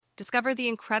Discover the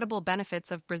incredible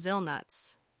benefits of Brazil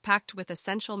nuts. Packed with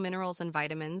essential minerals and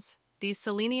vitamins, these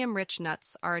selenium-rich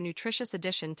nuts are a nutritious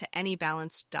addition to any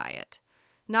balanced diet.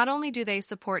 Not only do they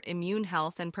support immune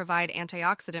health and provide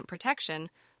antioxidant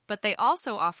protection, but they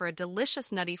also offer a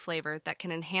delicious nutty flavor that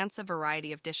can enhance a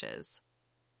variety of dishes.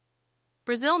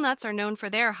 Brazil nuts are known for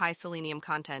their high selenium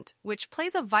content, which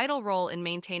plays a vital role in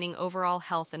maintaining overall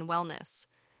health and wellness.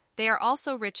 They are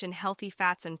also rich in healthy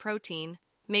fats and protein,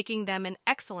 making them an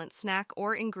excellent snack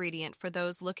or ingredient for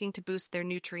those looking to boost their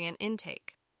nutrient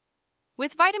intake.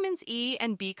 With vitamins E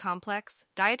and B complex,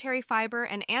 dietary fiber,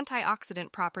 and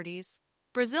antioxidant properties,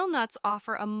 Brazil nuts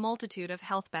offer a multitude of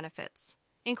health benefits,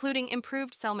 including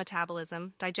improved cell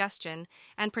metabolism, digestion,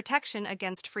 and protection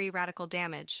against free radical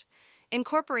damage.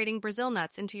 Incorporating Brazil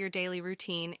nuts into your daily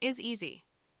routine is easy.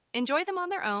 Enjoy them on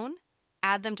their own,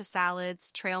 add them to salads,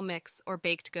 trail mix, or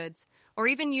baked goods, or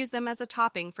even use them as a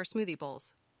topping for smoothie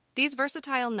bowls. These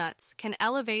versatile nuts can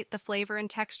elevate the flavor and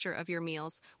texture of your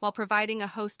meals while providing a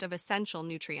host of essential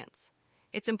nutrients.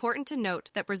 It's important to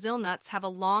note that Brazil nuts have a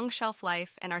long shelf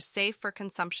life and are safe for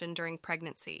consumption during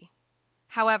pregnancy.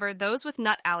 However, those with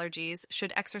nut allergies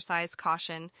should exercise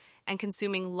caution, and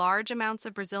consuming large amounts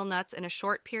of Brazil nuts in a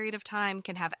short period of time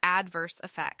can have adverse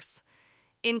effects.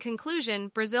 In conclusion,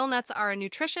 Brazil nuts are a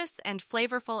nutritious and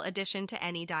flavorful addition to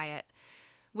any diet.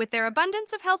 With their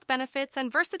abundance of health benefits and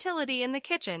versatility in the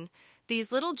kitchen,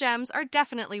 these little gems are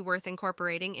definitely worth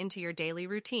incorporating into your daily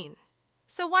routine.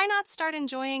 So why not start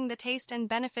enjoying the taste and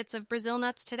benefits of Brazil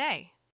nuts today?